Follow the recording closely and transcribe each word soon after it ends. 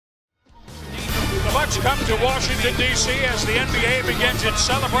Wizards come to Washington, D.C. as the NBA begins its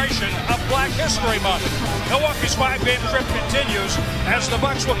celebration of Black History Month. Milwaukee's 5-game trip continues as the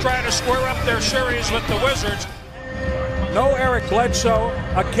Bucks will try to square up their series with the Wizards. No Eric Bledsoe,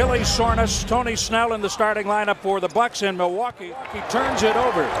 Achilles soreness, Tony Snell in the starting lineup for the Bucks in Milwaukee. He turns it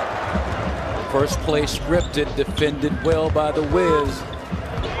over. First play scripted, defended well by the Wiz.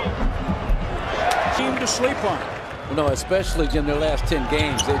 Team to sleep on. No, especially in their last 10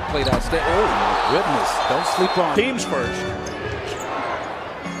 games, they've played outstanding. Oh, my goodness. Don't sleep on. Teams first.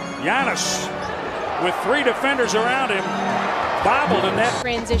 Giannis with 3 defenders around him. Bobbled in that.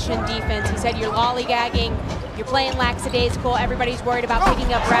 Transition defense. He said you're lollygagging. You're playing lackadaisical. Everybody's worried about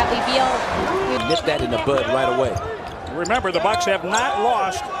picking up Bradley Beal. Nip that in the bud right away. Remember, the Bucks have not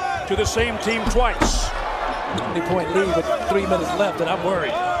lost to the same team twice. 20-point lead with 3 minutes left, and I'm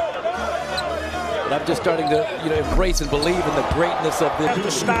worried. I'm just starting to, embrace and believe in the greatness of this.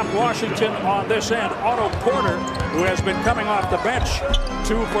 To stop Washington on this end, Otto Porter, who has been coming off the bench,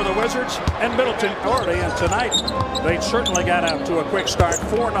 2 for the Wizards, and Middleton already. And tonight, they certainly got out to a quick start,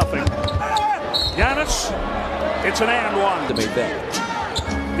 4-0. Giannis, it's an and one. To make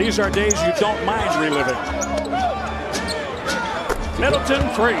that. These are days you don't mind reliving. Middleton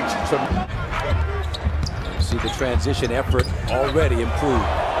 3. See the transition effort already improved.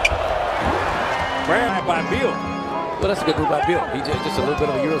 By Beal. Well, that's a good move by Beal. He did just a little bit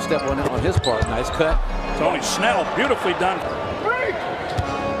of a Euro step on his part. Nice cut. Tony Snell, beautifully done.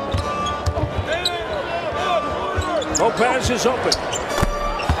 Lopez is open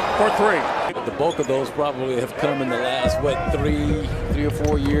for 3. The bulk of those probably have come in the last, 3 or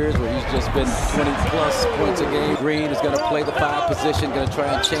 4 years, where he's just been 20-plus points a game. Green is going to play the 5 position, going to try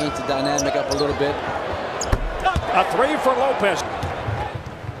and change the dynamic up a little bit. A 3 for Lopez.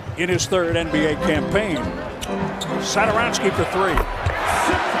 In his 3rd NBA campaign. Satoransky for 3.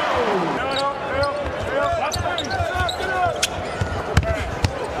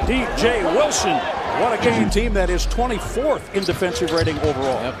 DJ Wilson. What a game. Team that is 24th in defensive rating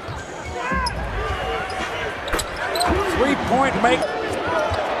overall. Yep. 3-point make.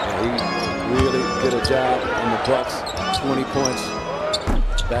 Yeah, he really did a job on the Bucks. 20 points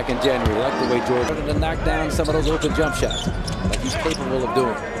back in January. Like the way George wanted to knock down some of those open jump shots, like he's capable of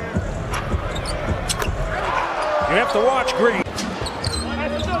doing. You have to watch Green.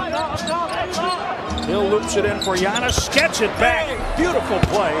 Hill loops it in for Giannis. Gets it back. Beautiful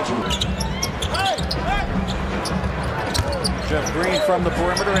play. Jeff Green from the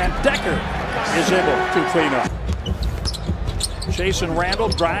perimeter, and Decker is able to clean up. Jason Randall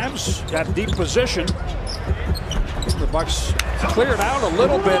drives. Got deep position. The Bucks cleared out a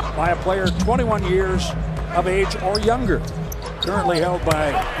little bit by a player 21 years of age or younger. Currently held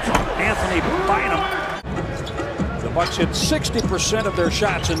by Anthony Bynum. The Bucks hit 60% of their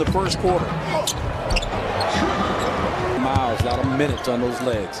shots in the first quarter. Miles, a lot of minutes on those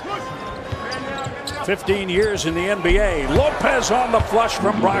legs. 15 years in the NBA. Lopez on the flush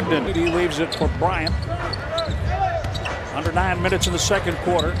from Brogdon. He leaves it for Bryant. Under 9 minutes in the second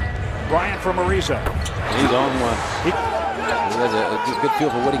quarter. Bryant from Ariza. He's on one. He has a good feel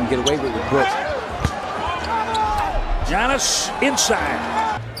for what he can get away with Brooks. Giannis inside.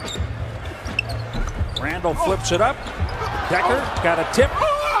 Randall flips it up. Decker got a tip,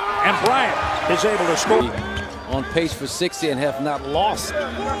 and Bryant is able to score. On pace for 60 and have not lost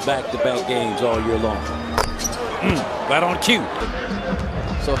back-to-back games all year long. Right on cue.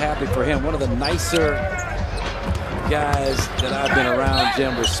 So happy for him. One of the nicer guys that I've been around,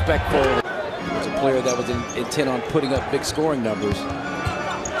 Jim. Respectful. He's a player that was intent on putting up big scoring numbers.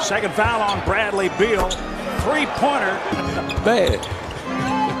 Second foul on Bradley Beal. 3-pointer. Bad.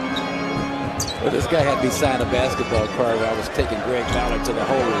 Well, this guy had me sign a basketball card where I was taking Greg Ballard to the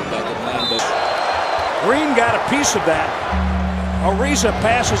hole back in Lambert. Green got a piece of that. Ariza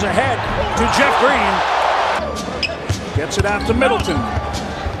passes ahead to Jeff Green. Gets it out to Middleton.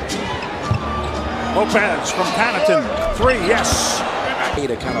 Lopez from Connaughton. 3, yes.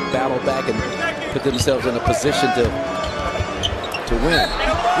 To kind of battle back and put themselves in a position to win.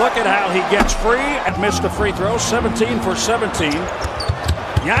 Look at how he gets free and missed a free throw. 17 for 17.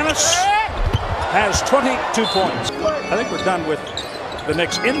 Giannis has 22 points. I think we're done with the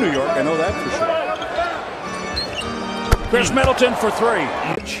Knicks in New York. I know that for sure. Chris Middleton for 3.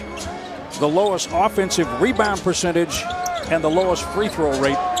 The lowest offensive rebound percentage and the lowest free throw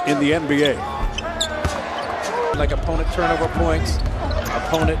rate in the NBA. Like opponent turnover points,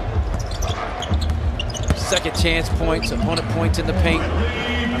 opponent second chance points, opponent points in the paint.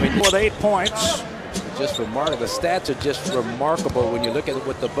 I mean, with 8 points. Just remarkable. The stats are just remarkable when you look at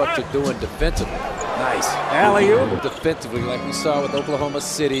what the Bucks are doing defensively. Nice. Alley-oop. Defensively, like we saw with Oklahoma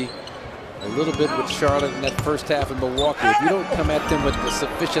City. A little bit with Charlotte in that first half in Milwaukee. If you don't come at them with a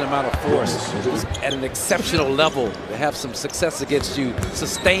sufficient amount of force at an exceptional level to have some success against you,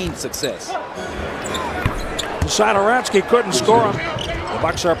 sustained success. Sadaratsky couldn't score him. The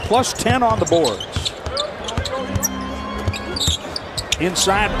Bucks are plus 10 on the boards.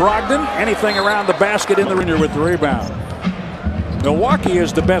 Inside Brogdon, anything around the basket in the ring with the rebound. Milwaukee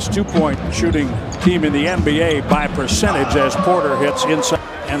is the best two-point shooting team in the NBA by percentage as Porter hits inside.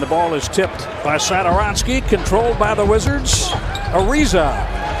 And the ball is tipped by Sadaratsky, controlled by the Wizards. Ariza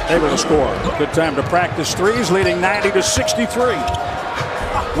able to score. Good time to practice threes, leading 90-63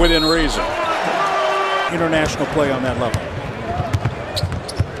 within reason. International play on that level.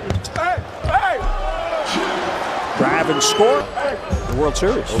 Drive and score. The World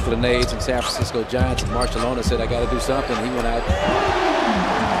Series. Oakland A's and San Francisco Giants. And Marcelona said, I got to do something. He went out.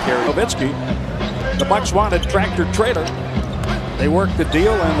 Carried Nowitzki. The Bucks wanted tractor-trailer. They worked the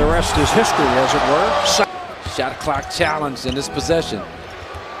deal, and the rest is history, as it were. Shot clock challenged in this possession.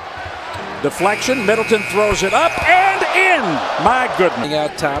 Deflection. Middleton throws it up and in. My goodness.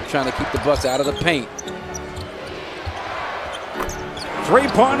 Out top, trying to keep the Bucks out of the paint.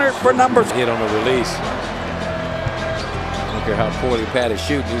 Three-pointer for number 3. Hit on the release. I don't care how poorly Pat is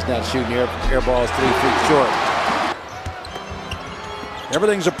shooting. He's not shooting air balls 3 feet short.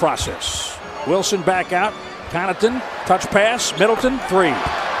 Everything's a process. Wilson back out. Connaughton, touch pass, Middleton, 3.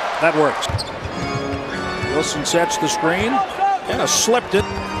 That works. Wilson sets the screen, kind of slipped it.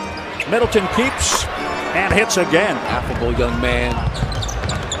 Middleton keeps and hits again. Affable young man,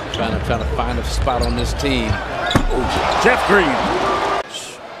 trying to find a spot on this team. Jeff Green.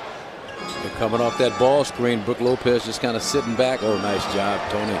 They're coming off that ball screen. Brook Lopez just kind of sitting back. Oh, nice job,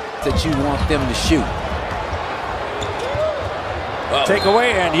 Tony. That you want them to shoot. Take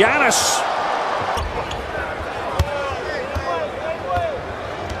away, and Giannis.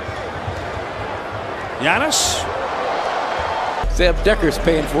 Giannis. Sam Decker's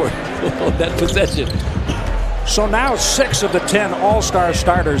paying for that possession. So now 6 of the 10 All-Star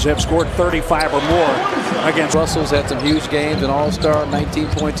starters have scored 35 or more against. Russell's had some huge games, an All-Star, 19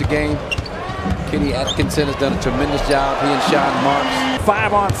 points a game. Kenny Atkinson has done a tremendous job. He and Sean Marks.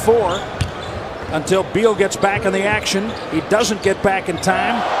 5 on 4 until Beal gets back in the action. He doesn't get back in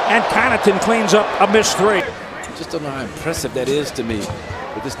time, and Connaughton cleans up a missed 3. I just don't know how impressive that is to me.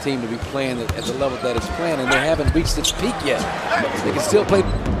 For this team to be playing at the level that it's playing, and they haven't reached its peak yet. They can still play.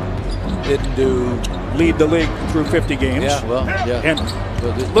 Didn't do. Lead the league through 50 games. Yeah, well, yeah. And a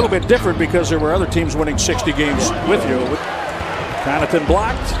little bit different because there were other teams winning 60 games with you. Connaughton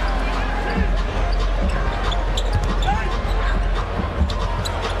blocked.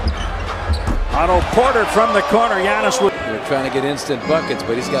 Otto Porter from the corner. Giannis with. They're trying to get instant buckets,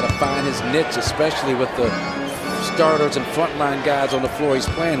 but he's got to find his niche, especially with the starters and frontline guys on the floor he's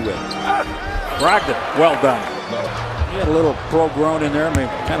playing with. Brogdon, well done. He had a little pro groan in there, I mean,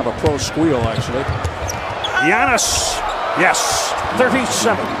 kind of a pro squeal actually. Giannis, yes,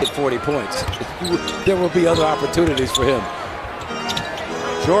 37. At 40 points. There will be other opportunities for him.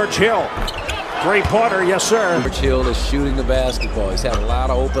 George Hill, three-pointer, yes sir. George Hill is shooting the basketball. He's had a lot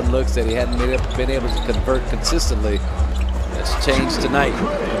of open looks that he hadn't been able to convert consistently. That's changed tonight.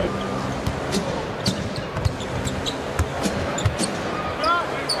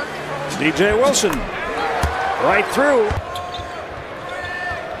 DJ Wilson, right through.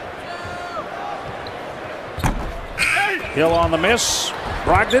 Hill on the miss.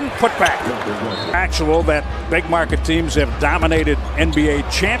 Brogdon, put back. Actual that big market teams have dominated NBA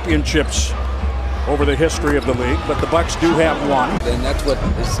championships over the history of the league, but the Bucks do have one. And that's what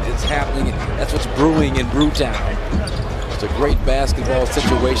is happening. That's what's brewing in Brewtown. It's a great basketball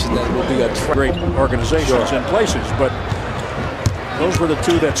situation that will be a great organizations and places, but those were the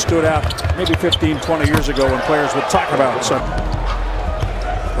two that stood out maybe 15, 20 years ago when players would talk about it. So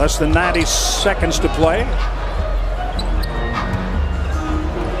less than 90 seconds to play.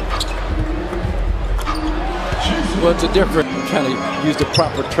 Well, it's a different, I'm trying to use the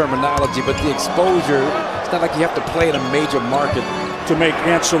proper terminology, but the exposure, it's not like you have to play in a major market to make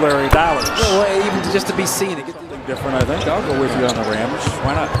ancillary dollars. Well, even just to be seen. Something different, I think. I'll go with you on the Rams.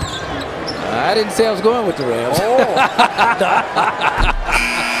 Why not? I didn't say I was going with the Rams. Oh.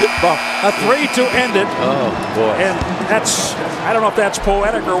 Well, a 3 to end it. Oh, boy. And that's, I don't know if that's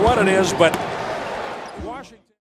poetic or what it is, but